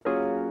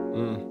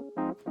Mm,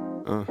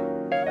 uh.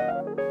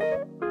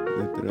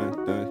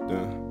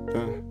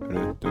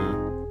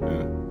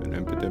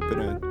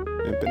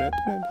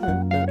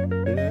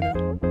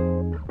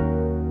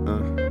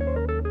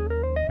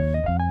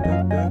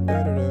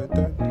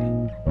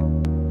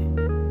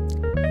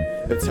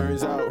 It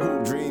turns out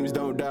who dreams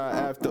don't die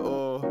after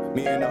all.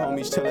 Me and the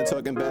homies chillin'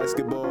 talking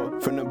basketball.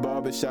 From the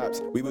barber shops,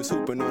 we was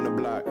hooping on the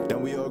block.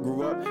 Then we all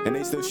grew up, and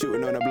they still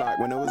shooting on the block.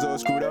 When it was all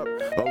screwed up,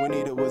 all we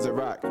needed was a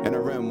rock and a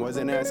rim.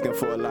 Wasn't asking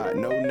for a lot.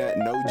 No net,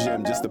 no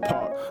gym, just a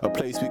park, a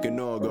place we can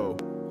all go.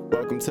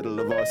 Welcome to the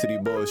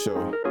LaVarsity Ball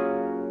Show.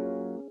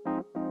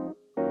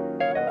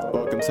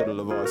 Welcome to the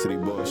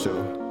LaVarsity Ball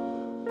Show.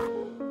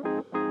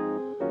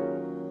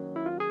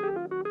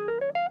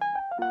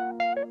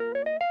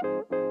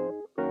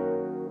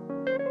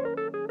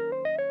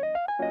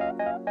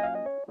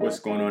 What's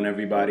going on,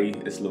 everybody?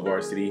 It's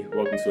LaVarsity.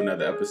 Welcome to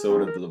another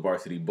episode of the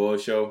LaVarsity Ball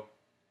Show.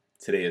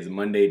 Today is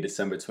Monday,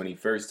 December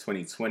 21st,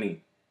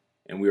 2020,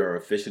 and we are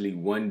officially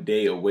 1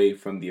 day away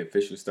from the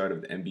official start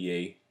of the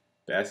NBA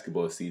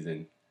basketball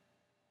season.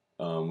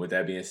 With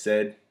that being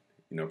said,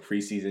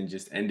 preseason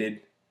just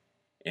ended,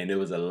 and there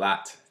was a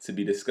lot to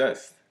be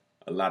discussed.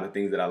 A lot of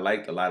things that I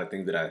liked, a lot of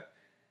things that I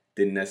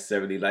didn't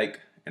necessarily like,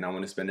 and I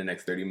want to spend the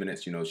next 30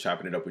 minutes,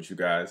 chopping it up with you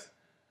guys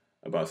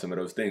about some of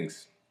those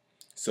things.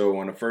 So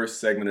on the first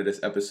segment of this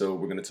episode,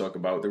 we're going to talk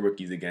about the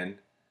rookies again.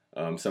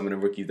 Some of the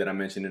rookies that I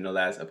mentioned in the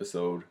last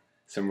episode,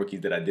 some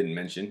rookies that I didn't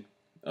mention.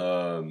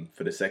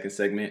 For the second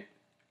segment,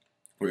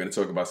 we're going to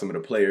talk about some of the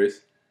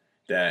players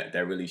that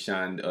really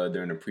shined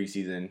during the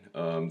preseason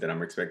that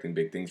I'm expecting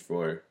big things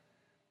for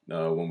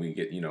when we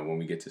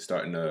get to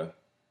starting the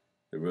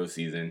real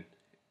season.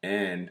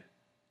 And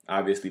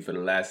obviously for the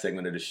last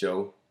segment of the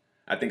show,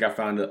 I think I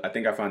found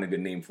a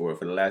good name for it.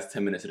 For the last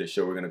 10 minutes of the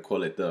show, we're going to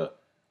call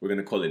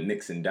it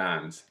Knicks and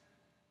Dimes,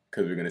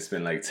 because we're going to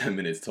spend like 10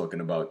 minutes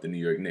talking about the New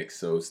York Knicks.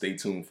 So stay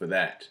tuned for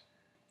that.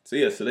 So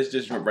let's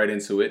just jump right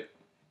into it.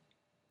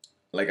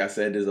 Like I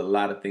said, there's a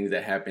lot of things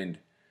that happened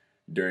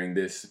during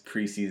this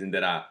preseason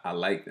that I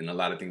liked, and a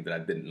lot of things that I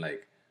didn't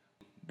like.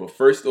 But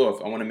first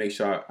off, I want to make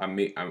sure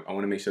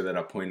that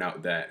I point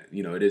out that,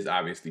 it is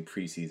obviously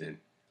preseason.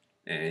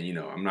 And,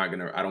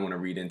 I don't want to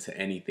read into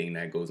anything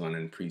that goes on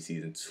in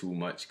preseason too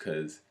much,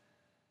 because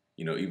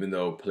even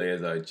though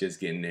players are just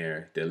getting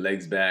their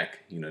legs back,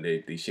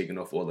 they shaking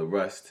off all the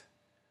rust,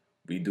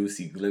 we do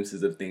see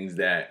glimpses of things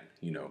that,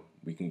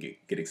 we can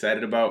get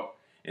excited about,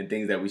 and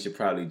things that we should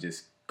probably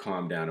just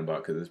calm down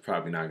about, because it's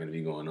probably not going to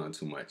be going on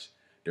too much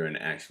during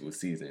the actual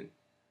season.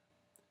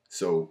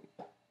 So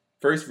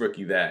first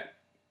rookie that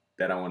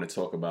I want to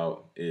talk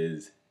about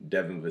is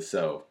Devin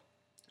Vassell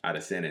out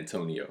of San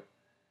Antonio.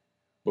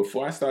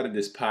 Before I started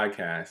this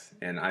podcast,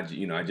 and I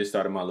just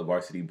started my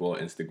LaVarsity Ball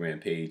Instagram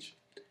page,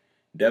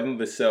 Devin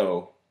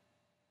Vassell,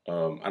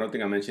 I don't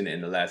think I mentioned it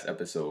in the last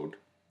episode.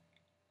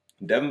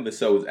 Devin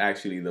Vassell was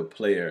actually the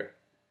player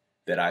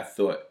that I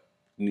thought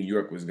New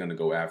York was going to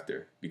go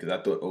after, because I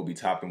thought Obi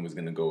Toppin was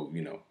going to go,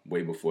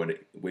 way before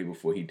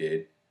he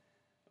did.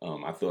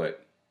 I thought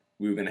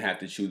we were going to have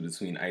to choose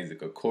between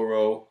Isaac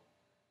Okoro.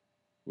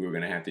 We were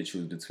going to have to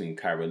choose between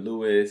Kyra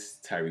Lewis,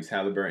 Tyrese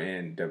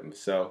Halliburton, Devin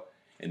Vassell.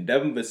 And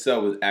Devin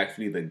Vassell was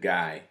actually the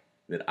guy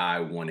that I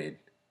wanted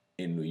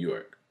in New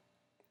York.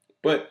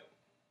 But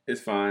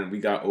it's fine. We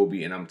got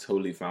Obi, and I'm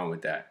totally fine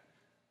with that.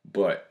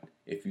 But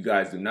if you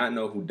guys do not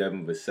know who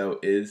Devin Vassell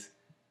is,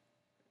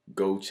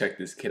 go check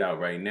this kid out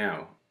right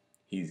now.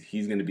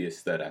 He's going to be a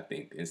stud, I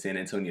think. And San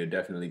Antonio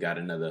definitely got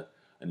another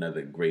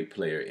great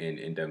player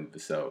in Devin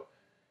Vassell.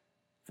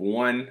 For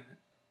one,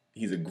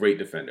 he's a great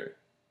defender.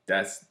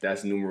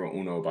 That's numero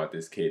uno about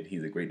this kid.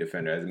 He's a great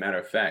defender. As a matter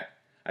of fact,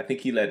 I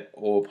think he led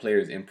all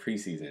players in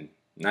preseason,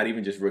 not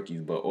even just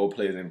rookies, but all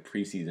players in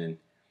preseason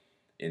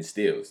in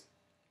steals.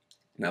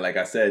 Now, like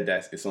I said,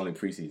 it's only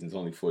preseason. It's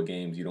only 4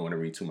 games. You don't want to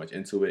read too much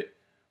into it.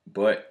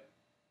 But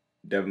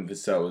Devin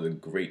Vassell was a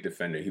great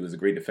defender. He was a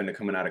great defender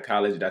coming out of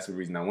college. That's the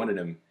reason I wanted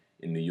him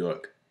in New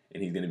York.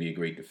 And he's going to be a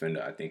great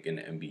defender, I think, in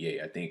the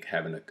NBA. I think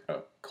having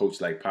a coach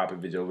like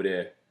Popovich over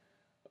there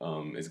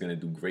is going to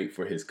do great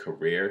for his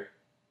career.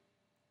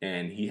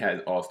 And he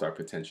has all-star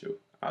potential.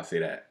 I'll say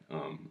that.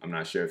 I'm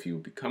not sure if he will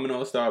become an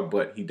all-star,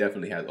 but he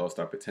definitely has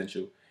all-star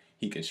potential.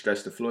 He can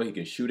stretch the floor. He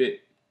can shoot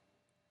it.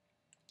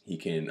 He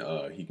can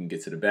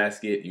get to the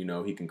basket.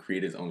 He can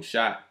create his own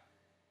shot,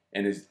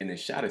 and his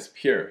shot is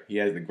pure. He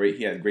has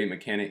great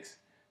mechanics.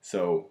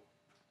 So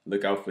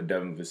look out for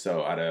Devin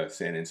Vassell out of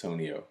San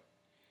Antonio.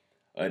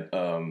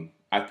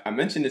 I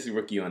mentioned this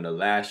rookie on the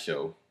last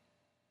show,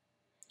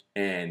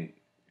 and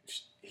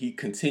he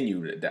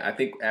continued. I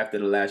think after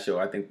the last show,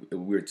 I think we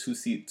were two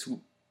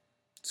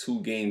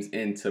games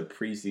into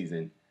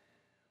preseason,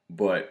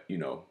 but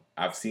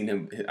I've seen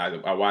him.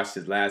 I watched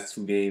his last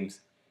 2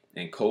 games,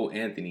 and Cole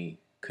Anthony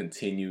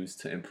continues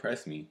to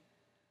impress me.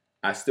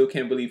 I still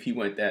can't believe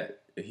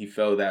he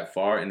fell that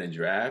far in the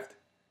draft,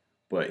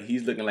 but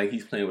he's looking like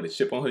he's playing with a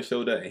chip on his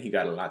shoulder, and he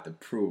got a lot to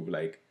prove.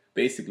 Like,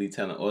 basically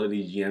telling all of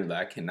these GMs that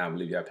I cannot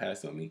believe y'all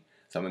passed on me,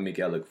 so I'm gonna make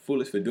y'all look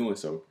foolish for doing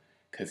so.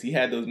 Because he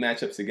had those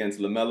matchups against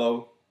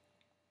LaMelo,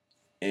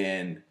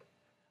 And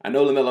I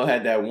know LaMelo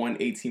had that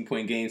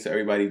 18-point game, so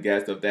everybody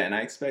gassed up that.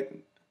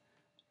 And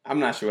I'm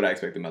not sure what I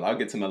expect of Melo. I'll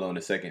get to Melo in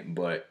a second,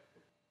 but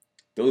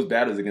those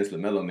battles against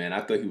LaMelo, man,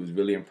 I thought he was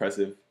really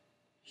impressive.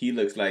 He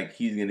looks like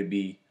he's going to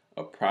be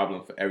a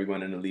problem for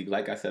everyone in the league.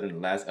 Like I said in the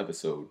last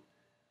episode,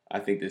 I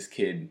think this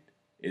kid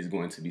is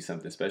going to be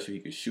something special. He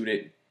can shoot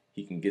it,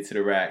 he can get to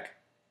the rack,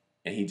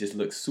 and he just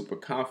looks super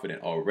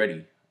confident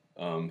already.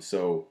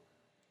 So,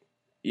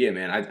 yeah,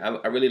 man,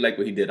 I really like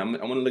what he did. I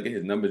want to look at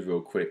his numbers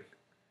real quick.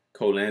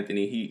 Cole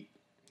Anthony,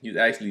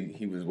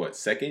 he was what,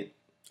 second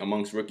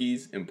amongst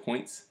rookies in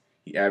points.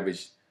 He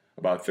averaged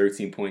about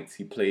 13 points.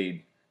 He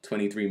played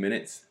 23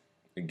 minutes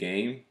a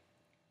game.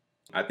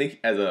 I think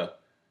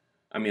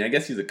I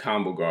guess he's a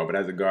combo guard, but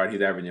as a guard,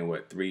 he's averaging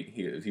what, three?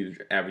 He was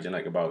averaging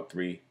like about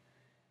three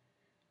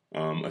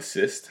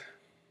assists.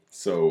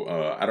 So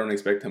I don't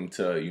expect him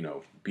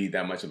to be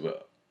that much of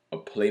a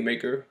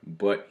playmaker,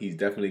 but he's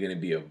definitely going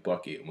to be a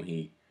bucket when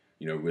he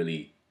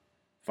really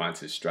finds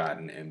his stride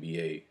in the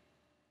NBA.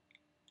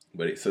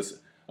 But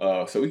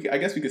I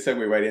guess we could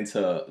segue right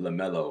into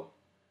LaMelo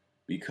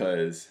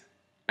because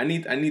I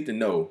need to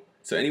know.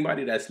 So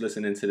anybody that's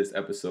listening to this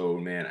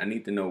episode, man, I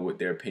need to know what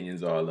their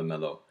opinions are on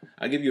LaMelo.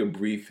 I'll give you a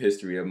brief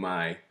history of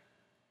my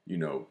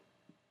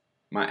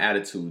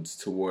attitudes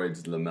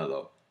towards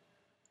LaMelo.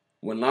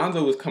 When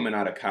Lonzo was coming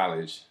out of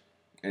college,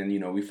 and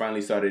we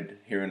finally started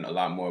hearing a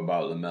lot more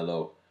about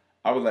LaMelo,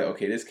 I was like,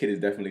 okay, this kid is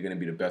definitely going to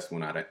be the best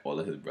one out of all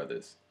of his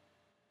brothers.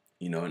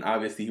 And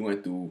obviously he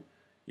went through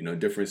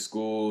different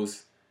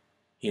schools.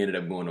 He ended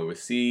up going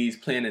overseas,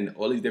 playing in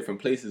all these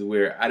different places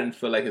where I didn't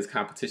feel like his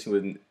competition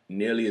was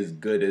nearly as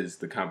good as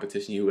the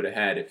competition he would have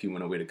had if he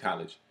went away to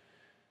college.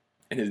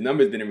 And his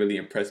numbers didn't really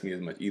impress me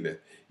as much either.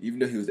 Even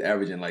though he was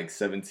averaging like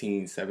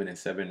 17, 7, and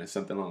 7 or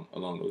something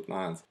along those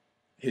lines.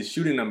 His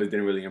shooting numbers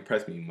didn't really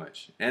impress me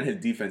much. And his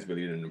defense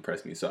really didn't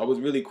impress me. So I was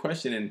really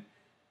questioning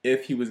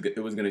if it was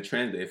going to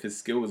translate, if his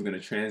skill was going to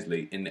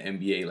translate in the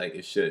NBA like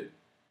it should.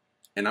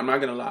 And I'm not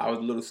going to lie, I was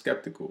a little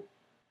skeptical.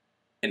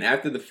 And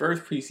after the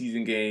first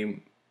preseason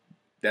game,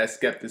 that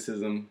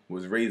skepticism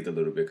was raised a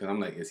little bit because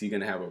I'm like, he's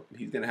gonna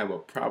have a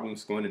problem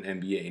scoring in the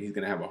NBA and he's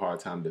gonna have a hard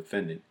time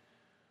defending.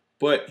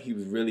 But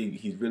he's really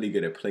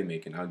good at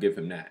playmaking. I'll give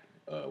him that.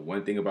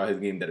 One thing about his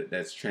game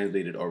that's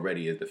translated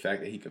already is the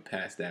fact that he can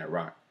pass that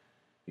rock.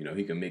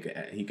 He can make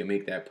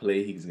that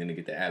play. He's gonna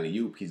get the alley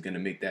oop. He's gonna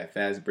make that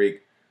fast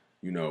break.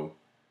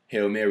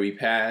 Hail Mary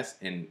pass,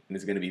 and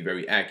it's gonna be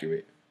very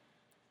accurate.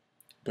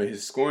 But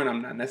his scoring,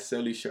 I'm not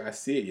necessarily sure I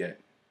see it yet.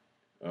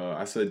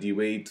 I saw D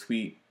Wade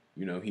tweet.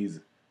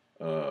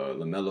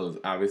 LaMelo is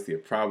obviously a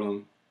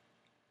problem,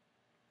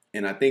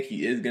 and I think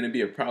he is going to be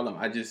a problem.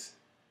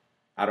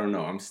 I don't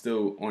know. I'm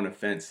still on the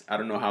fence. I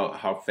don't know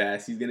how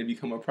fast he's going to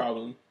become a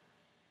problem.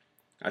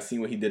 I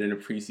seen what he did in the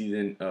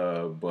preseason,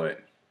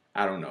 but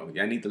I don't know.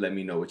 Y'all need to let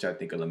me know what y'all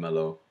think of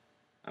LaMelo.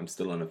 I'm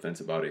still on the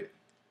fence about it.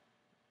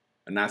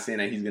 I'm not saying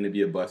that he's going to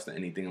be a bust or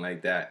anything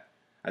like that.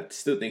 I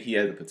still think he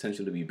has the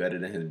potential to be better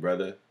than his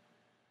brother,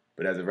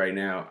 but as of right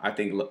now, I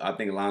think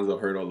Lonzo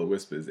heard all the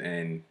whispers,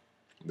 and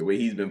the way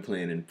he's been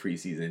playing in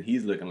preseason,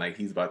 he's looking like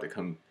he's about to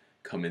come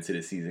into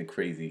the season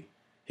crazy.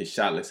 His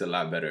shot looks a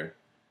lot better.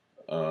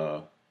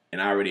 And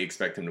I already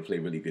expect him to play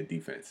really good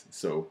defense.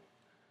 So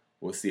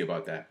we'll see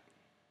about that.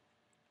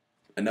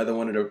 Another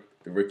one of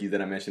the rookies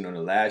that I mentioned on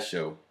the last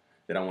show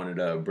that I wanted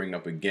to bring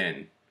up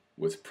again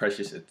was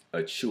Precious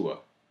Achiuwa.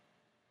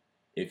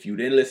 If you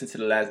didn't listen to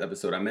the last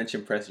episode, I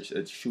mentioned Precious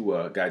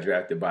Achiuwa got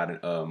drafted by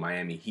the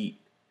Miami Heat.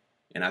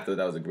 And I thought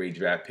that was a great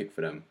draft pick for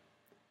them.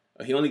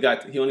 He only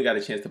got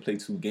a chance to play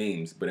 2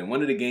 games, but in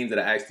one of the games that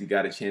I actually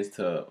got a chance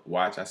to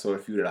watch, I saw a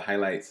few of the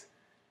highlights.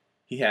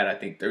 He had, I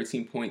think,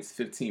 13 points,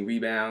 15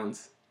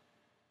 rebounds,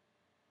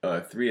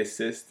 3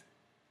 assists,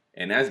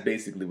 and that's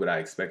basically what I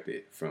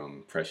expected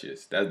from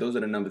Precious. Those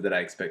are the numbers that I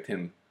expect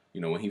him,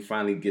 when he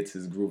finally gets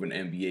his groove in the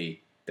NBA.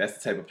 That's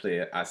the type of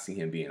player I see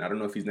him being. I don't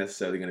know if he's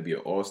necessarily going to be an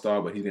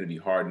all-star, but he's going to be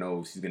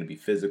hard-nosed, he's going to be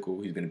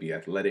physical, he's going to be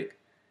athletic,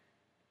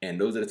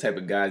 and those are the type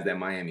of guys that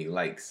Miami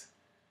likes.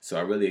 So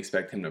I really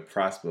expect him to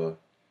prosper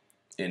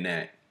in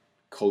that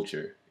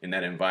culture, in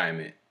that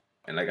environment.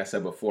 And like I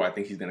said before, I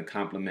think he's going to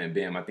complement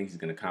Bam. I think he's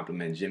going to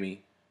complement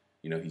Jimmy.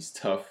 He's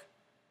tough.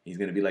 He's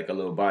going to be like a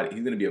little body. He's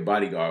going to be a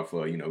bodyguard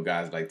for,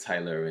 guys like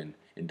Tyler and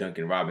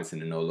Duncan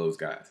Robinson and all those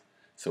guys.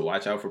 So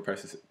watch out for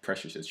Precious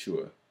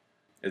Achiuwa.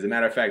 As a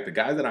matter of fact, the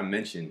guys that I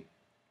mentioned,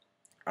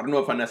 I don't know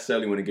if I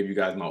necessarily want to give you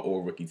guys my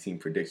all rookie team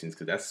predictions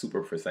because that's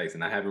super precise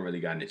and I haven't really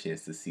gotten a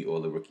chance to see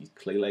all the rookies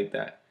play like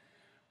that.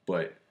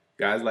 But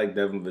guys like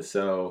Devin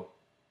Vassell,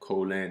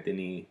 Cole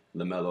Anthony,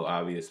 LaMelo,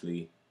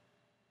 obviously,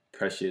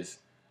 Precious.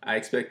 I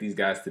expect these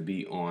guys to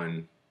be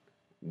on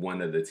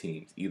one of the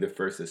teams, either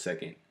first or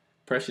second.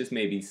 Precious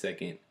may be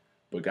second,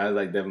 but guys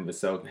like Devin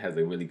Vassell has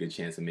a really good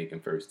chance of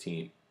making first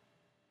team.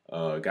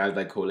 Guys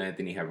like Cole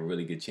Anthony have a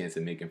really good chance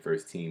of making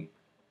first team.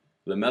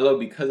 LaMelo,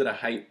 because of the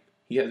hype,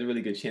 he has a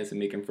really good chance of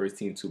making first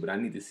team too, but I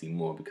need to see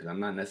more because I'm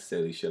not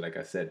necessarily sure, like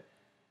I said,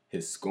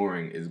 his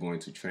scoring is going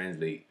to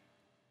translate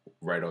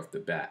right off the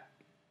bat.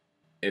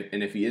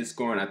 If he is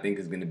scoring, I think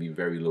it's going to be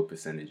very low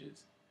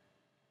percentages.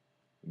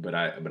 But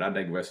I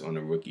digress on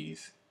the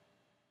rookies.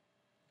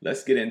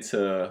 Let's get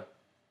into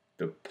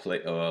the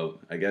play.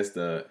 I guess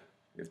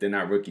if they're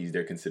not rookies,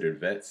 they're considered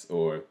vets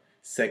or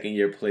second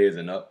year players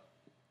and up.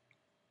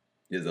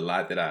 There's a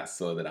lot that I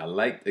saw that I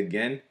liked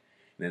again, and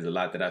there's a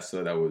lot that I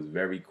saw that was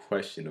very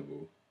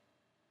questionable.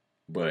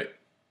 But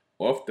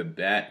off the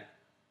bat,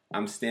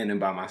 I'm standing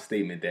by my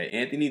statement that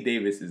Anthony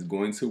Davis is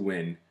going to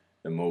win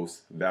the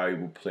Most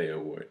Valuable Player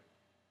award.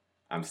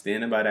 I'm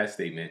standing by that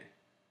statement.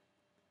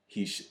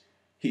 It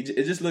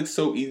just looks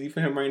so easy for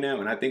him right now,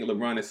 and I think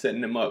LeBron is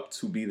setting him up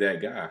to be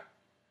that guy.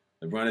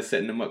 LeBron is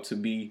setting him up to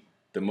be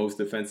the most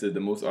defensive, the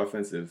most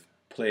offensive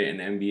player in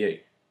the NBA.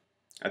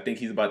 I think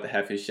he's about to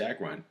have his Shaq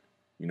run.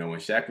 When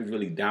Shaq was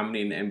really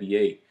dominating the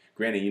NBA,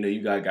 granted,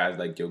 you got guys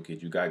like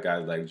Jokic, you got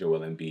guys like Joel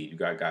Embiid, you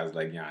got guys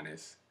like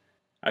Giannis.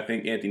 I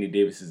think Anthony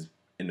Davis is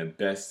in the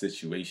best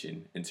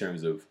situation in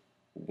terms of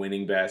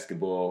winning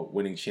basketball,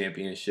 winning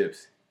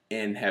championships,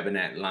 and having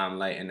that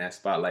limelight and that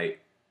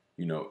spotlight,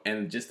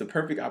 and just the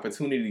perfect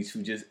opportunity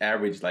to just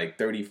average like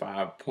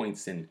 35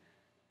 points and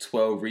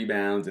 12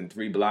 rebounds and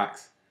 3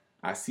 blocks.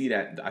 I see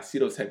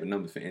those type of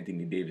numbers for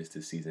Anthony Davis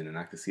this season, and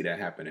I can see that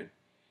happening.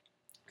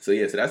 So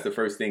that's the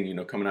first thing,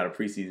 coming out of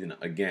preseason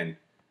again.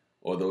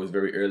 Although it's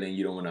very early and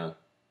you don't want to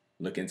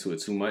look into it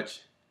too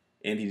much,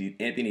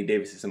 Anthony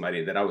Davis is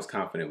somebody that I was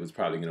confident was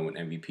probably going to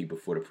win MVP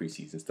before the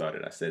preseason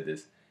started. I said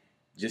this.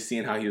 Just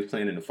seeing how he was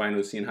playing in the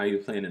finals, seeing how he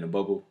was playing in the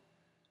bubble,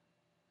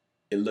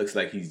 it looks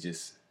like he's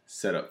just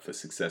set up for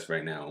success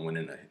right now and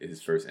winning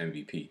his first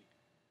MVP.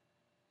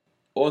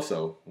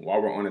 Also,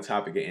 while we're on the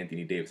topic of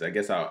Anthony Davis, I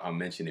guess I'll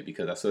mention it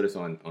because I saw this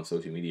on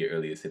social media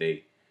earlier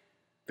today.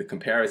 The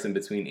comparison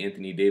between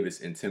Anthony Davis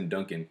and Tim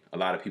Duncan, a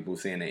lot of people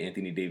saying that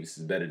Anthony Davis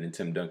is better than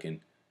Tim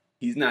Duncan.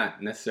 He's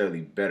not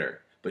necessarily better,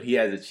 but he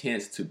has a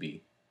chance to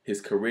be.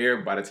 His career,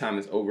 by the time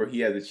it's over, he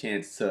has a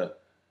chance to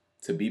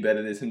be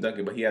better than Tim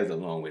Duncan, but he has a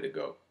long way to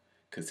go.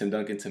 Because Tim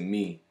Duncan, to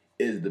me,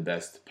 is the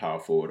best power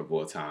forward of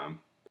all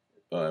time.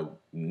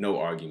 No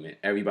argument.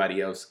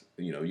 Everybody else,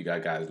 you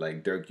got guys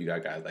like Dirk, you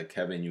got guys like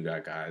Kevin, you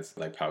got guys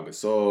like Pau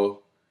Gasol,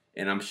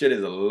 and I'm sure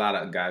there's a lot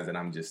of guys that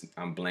I'm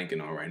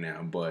blanking on right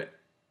now, but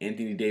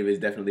Anthony Davis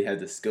definitely has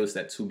the skill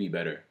set to be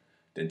better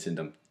than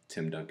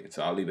Tim Duncan.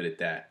 So I'll leave it at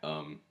that.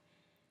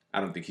 I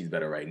don't think he's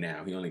better right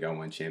now. He only got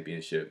one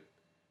championship.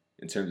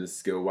 In terms of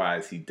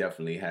skill-wise, he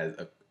definitely has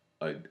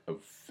a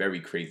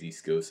very crazy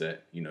skill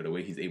set. The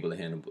way he's able to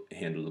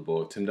handle the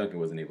ball. Tim Duncan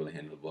wasn't able to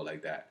handle the ball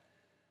like that.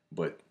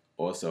 But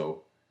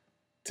also,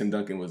 Tim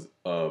Duncan was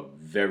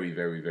very,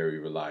 very, very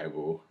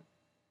reliable.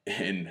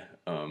 And,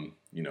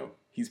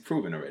 he's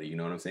proven already. You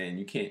know what I'm saying?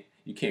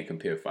 You can't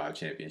compare 5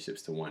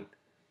 championships to 1.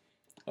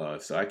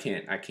 So I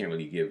can't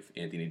really give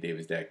Anthony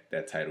Davis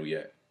that title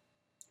yet.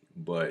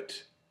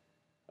 But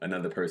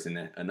another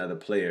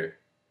player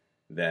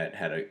that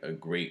had a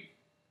great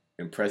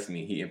impressed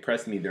me. He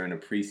impressed me during the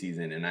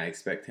preseason, and I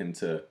expect him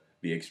to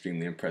be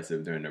extremely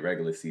impressive during the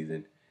regular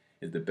season.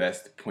 Is the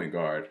best point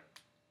guard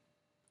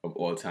of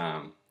all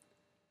time,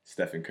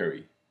 Stephen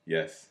Curry.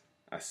 Yes,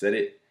 I said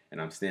it, and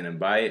I'm standing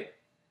by it.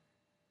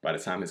 By the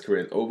time his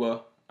career is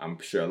over, I'm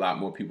sure a lot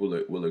more people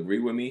will agree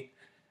with me.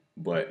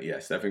 But yeah,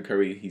 Stephen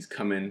Curry, he's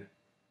coming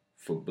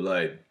for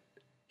blood.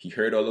 He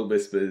heard all the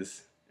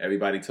whispers,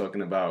 everybody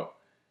talking about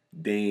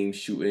Dame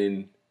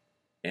shooting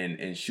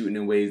and shooting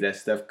in ways that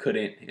Steph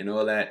couldn't and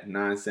all that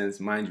nonsense.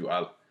 Mind you,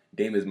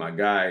 Dame is my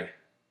guy.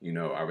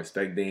 I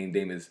respect Dame.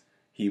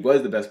 He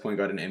was the best point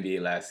guard in the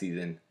NBA last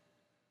season,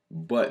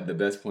 but the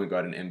best point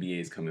guard in the NBA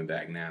is coming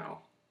back now.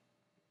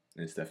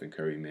 And Stephen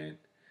Curry, man.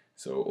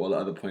 So all the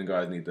other point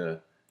guards need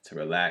to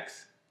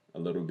relax a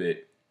little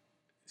bit.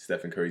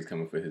 Stephen Curry's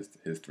coming for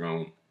his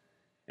throne.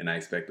 And I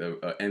expect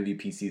a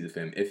MVP season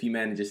for him. If he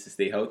manages to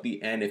stay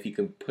healthy and if he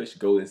can push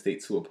Golden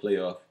State to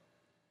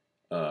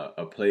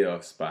a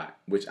playoff spot,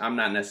 which I'm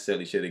not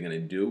necessarily sure they're going to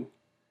do.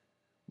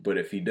 But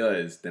if he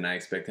does, then I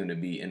expect him to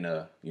be in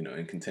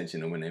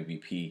contention to win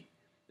MVP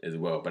as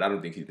well. But I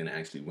don't think he's going to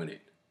actually win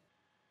it.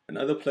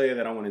 Another player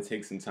that I want to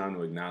take some time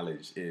to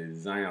acknowledge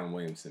is Zion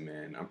Williamson,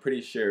 man. I'm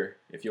pretty sure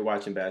if you're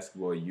watching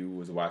basketball, you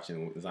was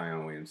watching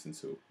Zion Williamson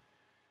too.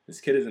 This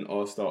kid is an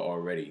all-star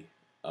already.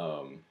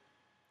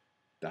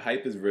 The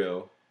hype is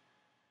real.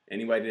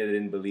 Anybody that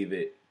didn't believe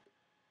it,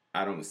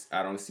 I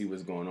don't see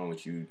what's going on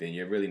with you. Then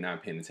you're really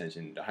not paying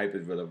attention. The hype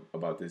is real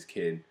about this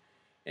kid,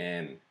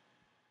 and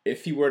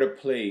if he were to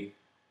play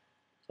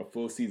a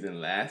full season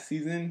last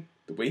season,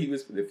 the way he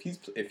was,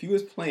 if he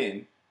was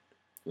playing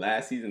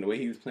last season, the way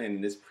he was playing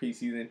in this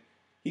preseason,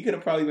 he could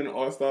have probably been an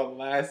all-star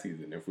last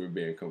season if we're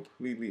being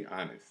completely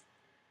honest.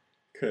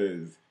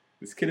 Because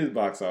this kid is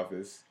box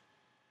office.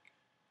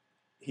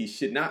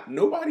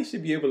 Nobody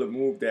should be able to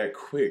move that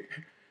quick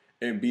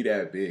and be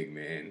that big,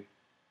 man.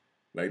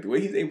 Like, the way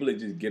he's able to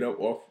just get up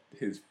off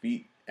his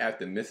feet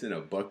after missing a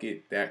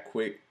bucket that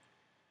quick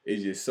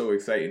is just so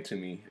exciting to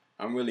me.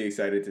 I'm really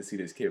excited to see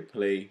this kid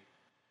play.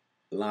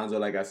 Lonzo,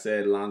 like I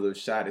said, Lonzo's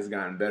shot has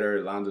gotten better.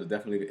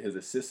 His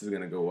assist is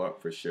going to go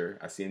up for sure.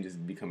 I see him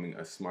just becoming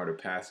a smarter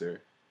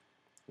passer.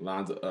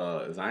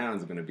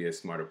 Zion's going to be a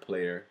smarter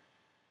player.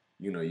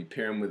 You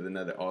pair him with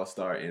another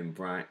all-star in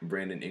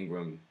Brandon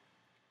Ingram.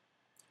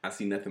 I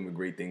see nothing but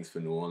great things for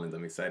New Orleans.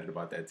 I'm excited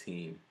about that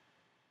team.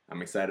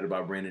 I'm excited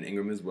about Brandon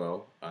Ingram as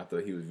well. I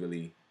thought he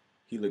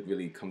looked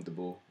really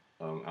comfortable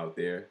out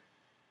there.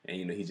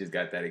 And, he just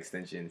got that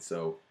extension.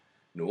 So,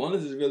 New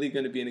Orleans is really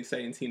going to be an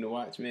exciting team to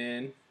watch,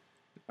 man.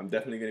 I'm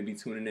definitely going to be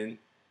tuning in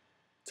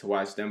to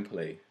watch them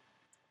play.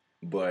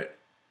 But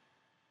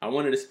I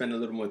wanted to spend a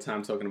little more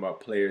time talking about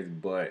players,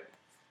 but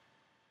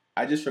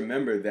I just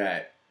remember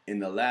that in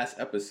the last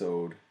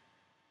episode,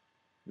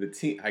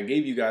 I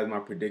gave you guys my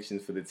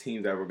predictions for the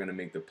teams that were going to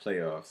make the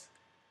playoffs.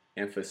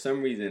 And for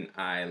some reason,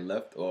 I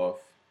left off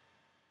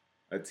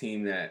a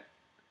team that,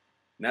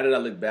 now that I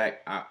look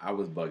back, I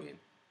was bugging.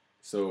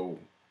 So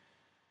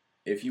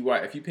if you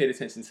paid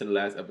attention to the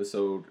last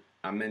episode,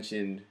 I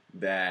mentioned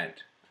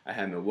that I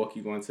had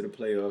Milwaukee going to the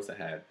playoffs. I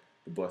had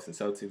the Boston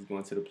Celtics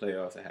going to the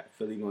playoffs. I had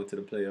Philly going to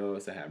the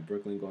playoffs. I had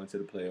Brooklyn going to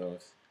the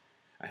playoffs.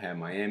 I had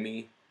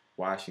Miami,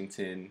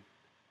 Washington,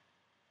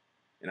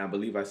 and I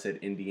believe I said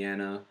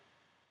Indiana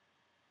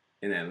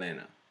and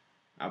Atlanta.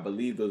 I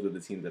believe those were the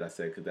teams that I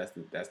said because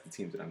that's the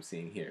teams that I'm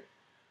seeing here.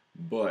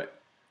 But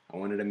I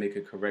wanted to make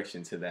a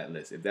correction to that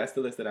list. If that's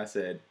the list that I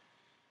said,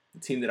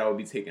 the team that I would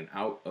be taking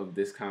out of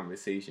this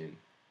conversation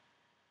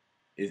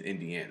is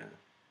Indiana.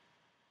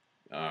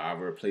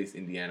 I've replaced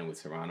Indiana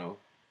with Toronto.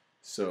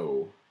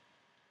 So,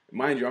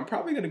 mind you, I'm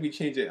probably going to be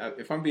changing.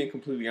 If I'm being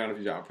completely honest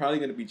with you, I'm probably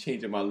going to be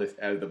changing my list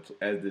as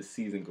the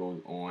season goes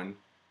on.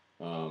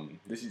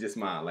 This is just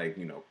my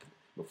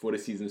before the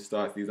season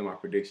starts. These are my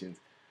predictions.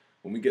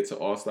 When we get to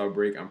All-Star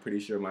break, I'm pretty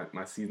sure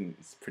my season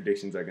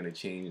predictions are going to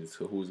change as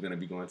to who's going to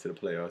be going to the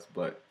playoffs.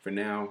 But for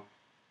now,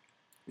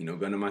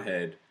 gun to my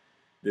head,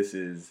 this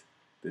is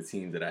the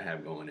teams that I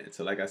have going in.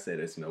 So like I said,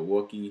 it's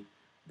Milwaukee,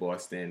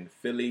 Boston,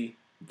 Philly,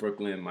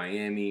 Brooklyn,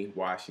 Miami,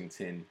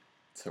 Washington,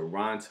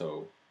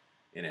 Toronto,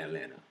 and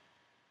Atlanta.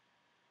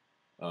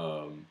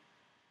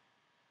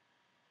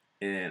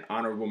 And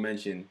honorable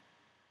mention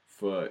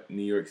for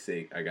New York's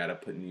sake, I got to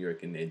put New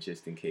York in there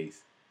just in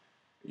case.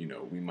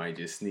 We might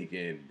just sneak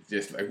in,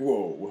 just like,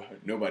 whoa,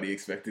 nobody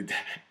expected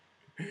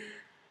that.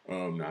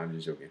 No, I'm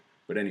just joking.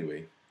 But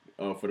anyway,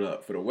 for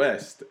the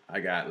West, I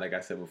got, like I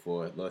said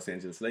before, Los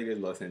Angeles Lakers,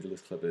 Los Angeles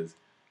Clippers,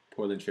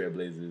 Portland Trail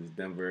Blazers,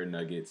 Denver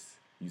Nuggets,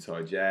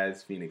 Utah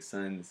Jazz, Phoenix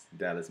Suns,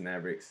 Dallas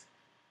Mavericks,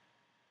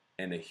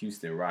 and the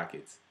Houston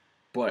Rockets.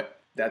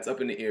 But that's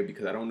up in the air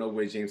because I don't know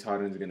where James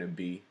Harden is going to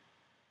be.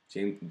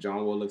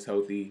 John Wall looks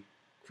healthy.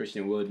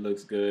 Christian Wood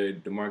looks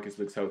good. DeMarcus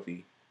looks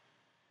healthy.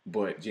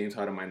 But James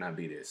Harden might not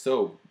be there.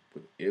 So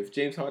if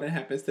James Harden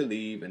happens to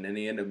leave and then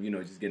they end up,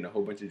 just getting a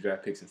whole bunch of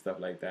draft picks and stuff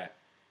like that,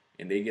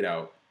 and they get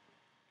out,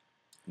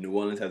 New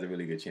Orleans has a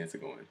really good chance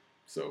of going.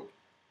 So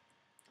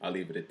I'll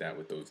leave it at that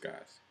with those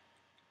guys.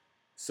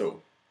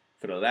 So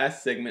for the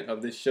last segment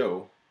of the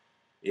show,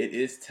 it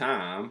is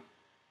time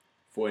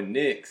for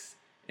Nicks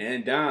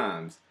and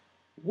Dimes.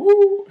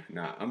 Woo!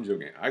 Nah, I'm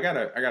joking. I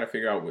gotta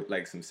figure out with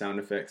some sound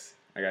effects.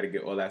 I gotta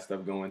get all that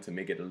stuff going to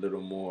make it a little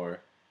more,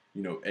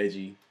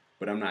 edgy.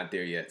 But I'm not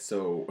there yet,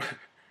 so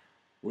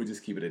we'll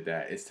just keep it at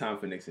that. It's time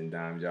for Knicks and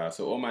Dimes, y'all.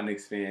 So all my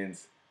Knicks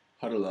fans,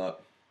 huddle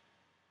up.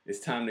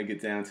 It's time to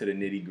get down to the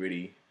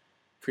nitty-gritty.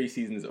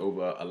 Preseason's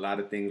over. A lot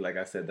of things, like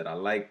I said, that I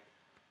liked.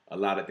 A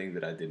lot of things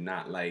that I did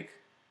not like.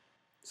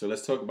 So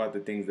let's talk about the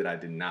things that I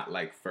did not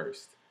like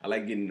first. I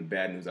like getting the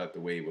bad news out the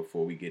way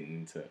before we get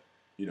into,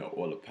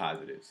 all the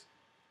positives.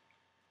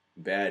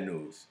 Bad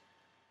news.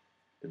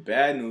 The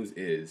bad news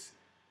is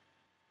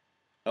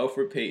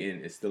Elfrid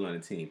Payton is still on the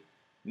team.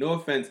 No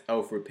offense,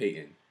 Elfrid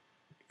Payton,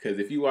 because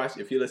if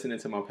you're listening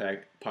to my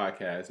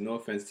podcast, no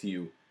offense to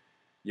you,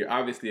 you're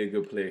obviously a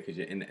good player because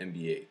you're in the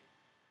NBA,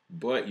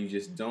 but you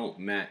just don't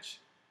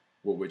match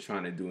what we're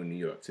trying to do in New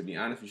York. To be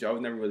honest with you, I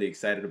was never really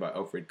excited about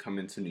Elfrid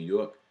coming to New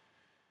York.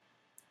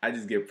 I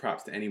just give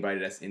props to anybody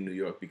that's in New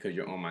York because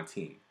you're on my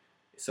team.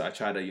 So I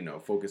try to,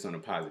 focus on the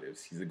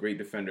positives. He's a great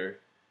defender.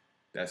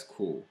 That's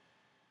cool.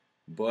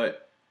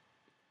 But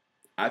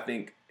I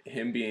think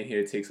him being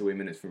here takes away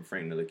minutes from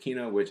Frank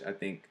Ntilikina, which I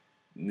think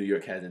New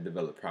York hasn't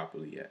developed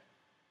properly yet.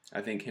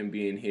 I think him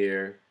being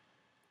here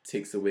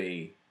takes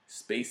away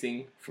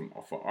spacing for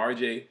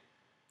RJ,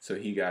 so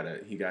he gotta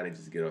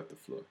just get off the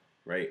floor,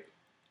 right?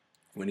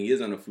 When he is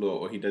on the floor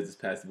or he does his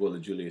pass the ball to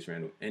Julius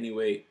Randle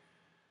anyway,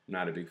 I'm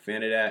not a big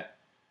fan of that.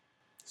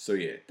 So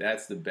yeah,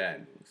 that's the bad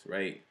news,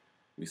 right?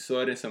 We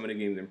saw it in some of the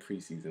games in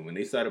preseason. When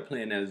they started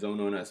playing that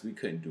zone on us, we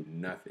couldn't do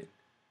nothing.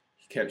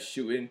 He kept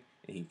shooting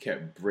and he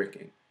kept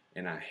bricking,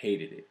 and I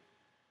hated it.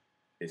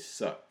 It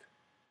sucked.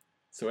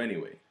 So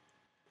anyway,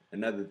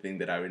 another thing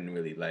that I didn't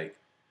really like,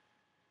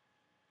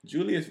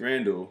 Julius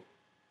Randle,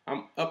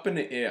 I'm up in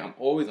the air. I'm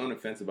always on the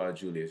fence about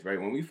Julius,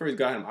 right? When we first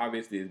got him,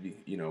 obviously,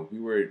 we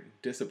were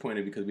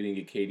disappointed because we didn't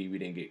get KD, we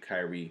didn't get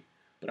Kyrie.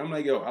 But I'm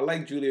like, I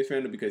like Julius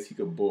Randle because he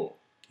could ball.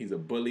 He's a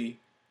bully,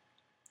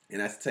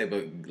 and that's the type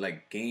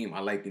of game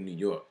I like in New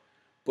York.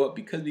 But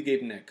because we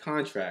gave him that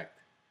contract,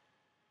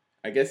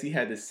 I guess he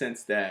had the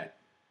sense that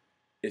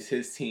it's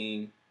his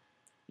team.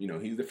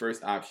 He's the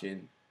first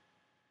option.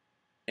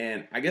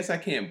 And I guess I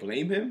can't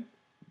blame him,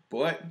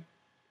 but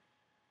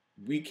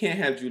we can't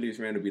have Julius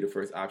Randle be the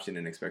first option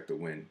and expect to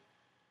win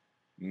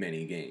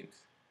many games.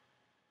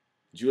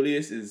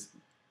 Julius is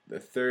the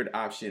third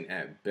option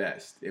at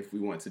best if we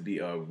want to be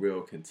a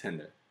real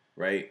contender,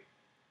 right?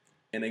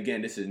 And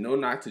again, this is no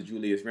knock to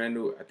Julius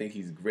Randle. I think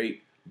he's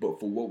great. But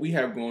for what we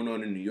have going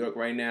on in New York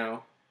right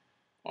now,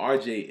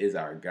 RJ is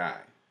our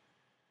guy.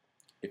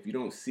 If you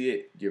don't see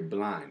it, you're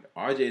blind.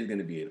 RJ is going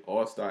to be an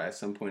all-star at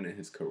some point in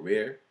his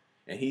career,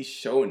 and he's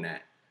showing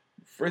that.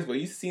 First of all,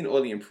 you've seen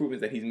all the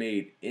improvements that he's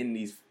made in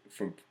these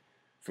from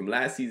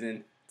last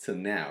season to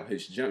now.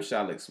 His jump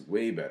shot looks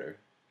way better,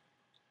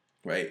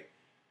 right?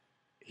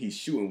 He's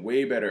shooting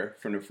way better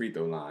from the free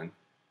throw line,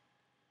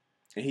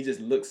 and he just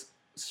looks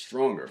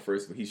stronger.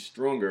 First of all, he's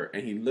stronger,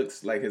 and he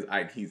looks like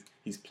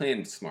he's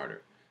playing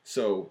smarter.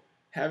 So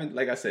having,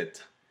 like I said,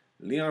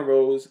 Leon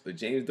Rose,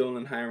 James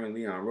Dolan hiring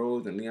Leon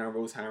Rose, and Leon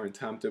Rose hiring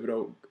Tom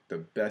Thibodeau, the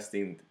best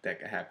thing that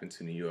could happen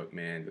to New York,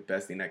 man. The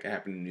best thing that could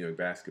happen to New York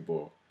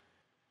basketball.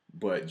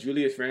 But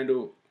Julius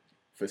Randle,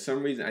 for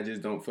some reason, I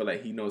just don't feel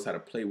like he knows how to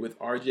play with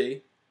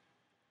RJ.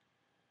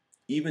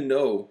 Even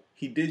though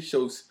he did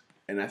show,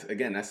 and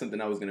that's something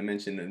I was going to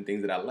mention and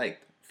things that I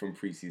liked from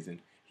preseason.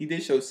 He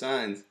did show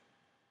signs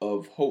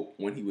of hope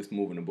when he was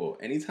moving the ball.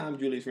 Anytime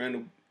Julius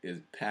Randle is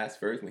pass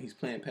first, when he's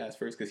playing pass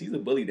first, because he's a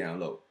bully down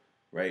low,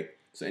 right?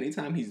 So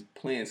anytime he's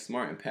playing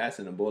smart and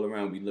passing the ball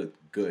around, we look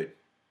good.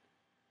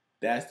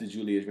 That's the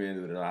Julius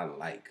Randle that I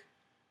like.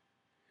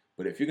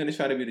 But if you're going to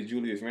try to be the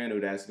Julius Randle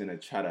that's going to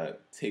try to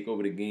take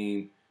over the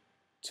game,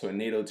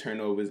 tornado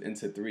turnovers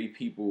into three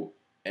people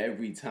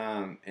every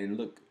time and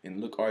look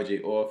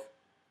RJ off,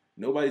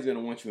 nobody's going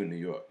to want you in New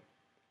York.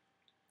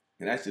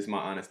 And that's just my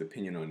honest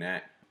opinion on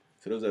that.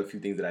 So those are a few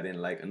things that I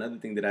didn't like. Another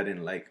thing that I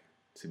didn't like,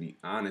 to be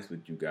honest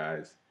with you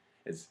guys,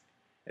 is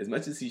as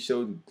much as he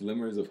showed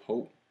glimmers of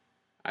hope,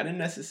 I didn't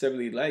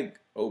necessarily like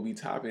Obi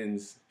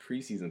Toppin's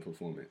preseason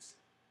performance.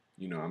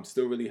 You know, I'm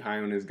still really high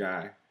on this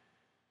guy,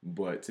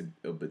 but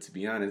to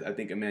be honest, I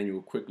think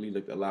Emmanuel Quickly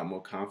looked a lot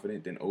more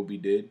confident than Obi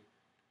did.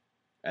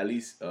 At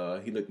least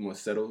he looked more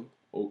settled.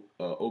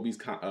 Obi's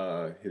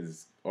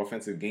his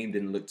offensive game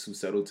didn't look too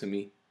settled to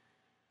me.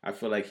 I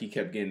feel like he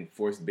kept getting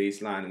forced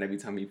baseline, and every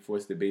time he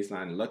forced the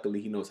baseline,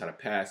 luckily he knows how to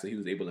pass, so he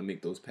was able to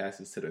make those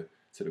passes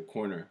to the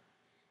corner.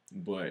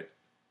 But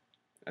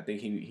I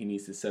think he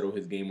needs to settle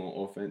his game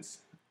on offense,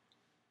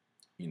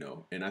 you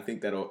know, and I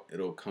think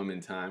it'll come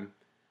in time.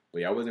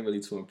 But yeah, I wasn't really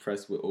too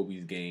impressed with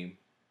Obi's game.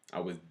 I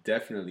was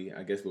definitely,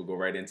 I guess we'll go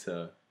right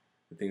into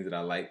the things that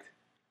I liked.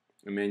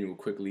 Emmanuel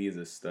Quickly is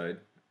a stud.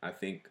 I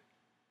think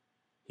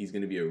he's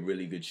going to be a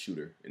really good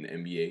shooter in the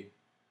NBA.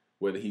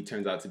 Whether he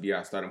turns out to be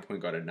our starting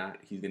point guard or not,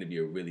 he's going to be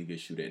a really good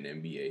shooter in the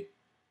NBA.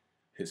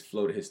 His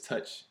float, his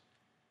touch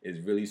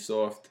is really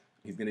soft.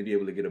 He's going to be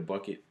able to get a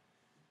bucket.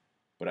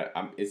 But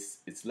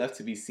it's left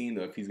to be seen,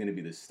 though, if he's going to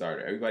be the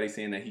starter. Everybody's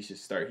saying that he should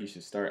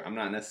start. I'm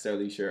not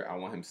necessarily sure I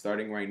want him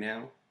starting right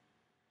now.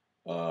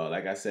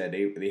 Like I said,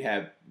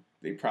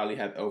 they probably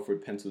have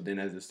Elfrid penciled in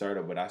as the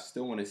starter, but I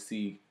still want to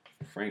see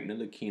Frank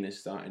Ntilikina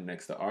starting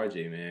next to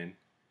RJ, man.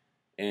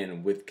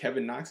 And with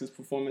Kevin Knox's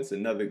performance,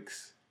 I'm going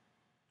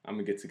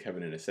to get to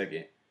Kevin in a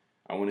second.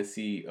 I want to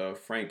see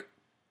Frank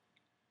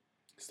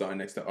starting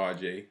next to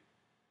RJ.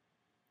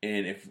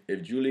 And if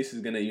Julius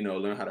is going to,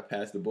 learn how to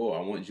pass the ball,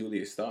 I want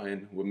Julius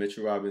starting with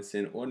Mitchell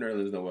Robinson or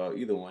Nerlens Noel,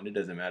 either one. It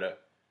doesn't matter.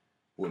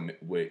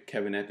 With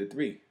Kevin at the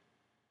 3.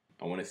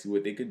 I want to see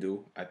what they could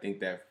do. I think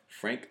that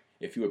Frank,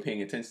 if you were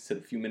paying attention to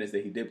the few minutes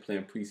that he did play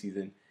in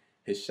preseason,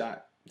 his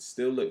shot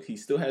he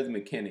still has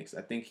mechanics.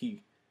 I think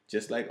he,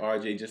 just like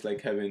RJ, just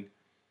like Kevin,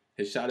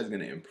 his shot is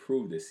going to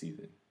improve this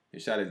season.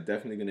 His shot is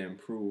definitely going to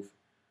improve.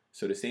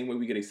 So the same way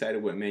we get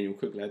excited with Emmanuel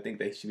Quickly, I think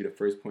that he should be the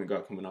first point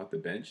guard coming off the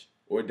bench,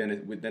 or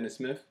with Dennis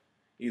Smith.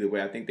 Either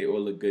way, I think they all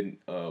look good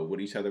with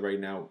each other right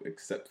now,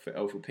 except for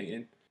Elfrid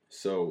Payton.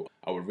 So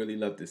I would really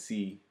love to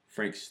see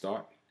Frank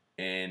start.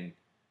 And,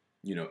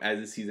 as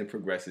the season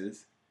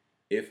progresses,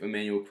 if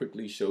Emmanuel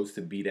Quickly shows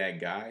to be that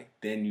guy,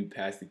 then you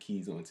pass the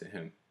keys on to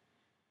him.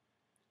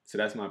 So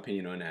that's my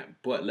opinion on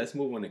that. But let's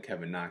move on to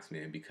Kevin Knox,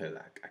 man, because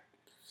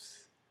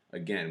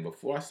again,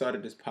 before I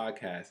started this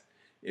podcast,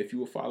 if you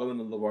were following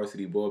the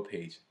LaVarsity Ball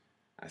page,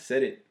 I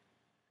said it.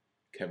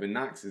 Kevin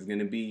Knox is going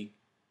to be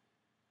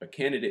a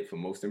candidate for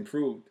most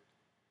improved.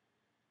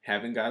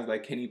 Having guys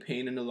like Kenny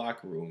Payne in the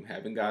locker room,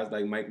 having guys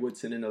like Mike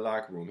Woodson in the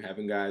locker room,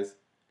 having guys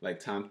like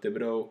Tom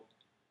Thibodeau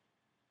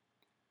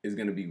is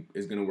going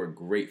to work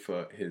great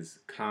for his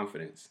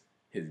confidence,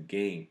 his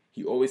game.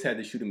 He always had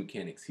the shooting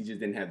mechanics. He just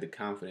didn't have the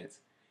confidence.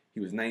 He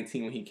was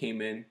 19 when he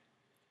came in,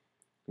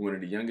 one of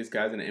the youngest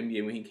guys in the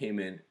NBA when he came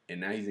in, and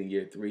now he's in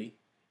year 3,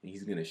 and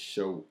he's going to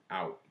show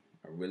out.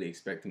 I really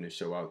expect him to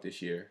show out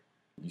this year.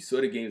 You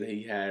saw the games that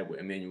he had with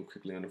Emmanuel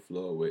Quickly on the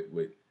floor,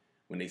 with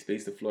when they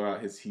spaced the floor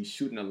out, he's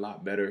shooting a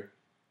lot better,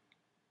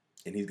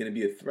 and he's going to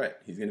be a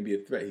threat. He's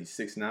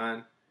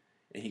 6'9",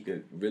 and he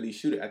could really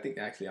shoot it. I think,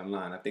 actually, I'm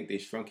lying. I think they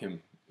shrunk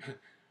him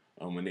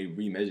when they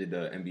remeasured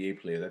the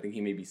NBA players. I think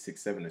he may be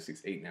 6'7" or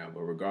 6'8" now,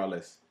 but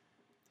regardless,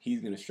 he's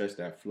going to stretch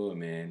that floor,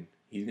 man.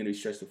 He's going to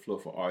stretch the floor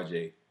for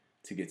RJ.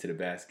 to get to the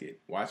basket.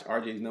 Watch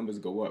RJ's numbers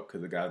go up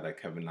because of guys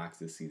like Kevin Knox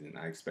this season.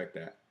 I expect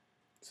that.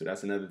 So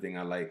that's another thing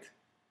I liked.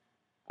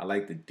 I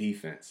liked the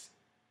defense.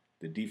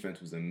 The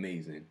defense was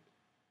amazing.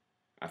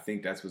 I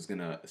think that's what's going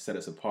to set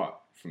us apart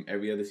from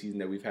every other season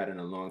that we've had in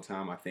a long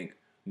time. I think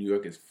New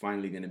York is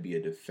finally going to be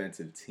a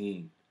defensive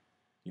team.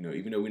 You know,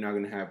 even though we're not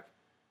going to have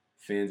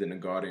fans in the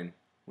Garden,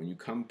 when you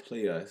come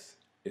play us,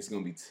 it's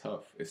going to be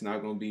tough. It's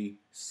not going to be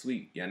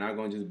sweet. You're not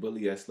going to just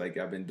bully us like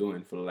I've been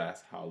doing for the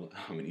last how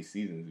many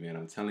seasons, man.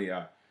 I'm telling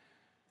y'all,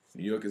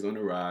 New York is on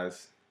the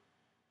rise.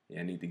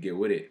 Yeah, I need to get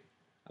with it.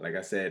 Like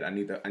I said, I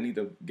need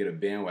to get a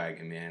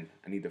bandwagon, man.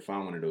 I need to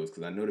find one of those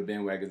because I know the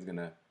bandwagon's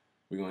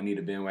we're gonna need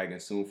a bandwagon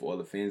soon for all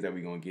the fans that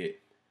we're gonna get.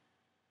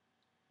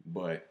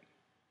 But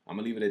I'm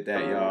gonna leave it at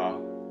that,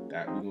 y'all.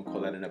 That we're gonna call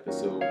that an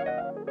episode.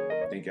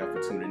 Thank y'all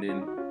for tuning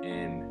in,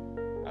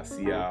 and I'll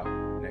see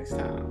y'all next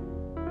time.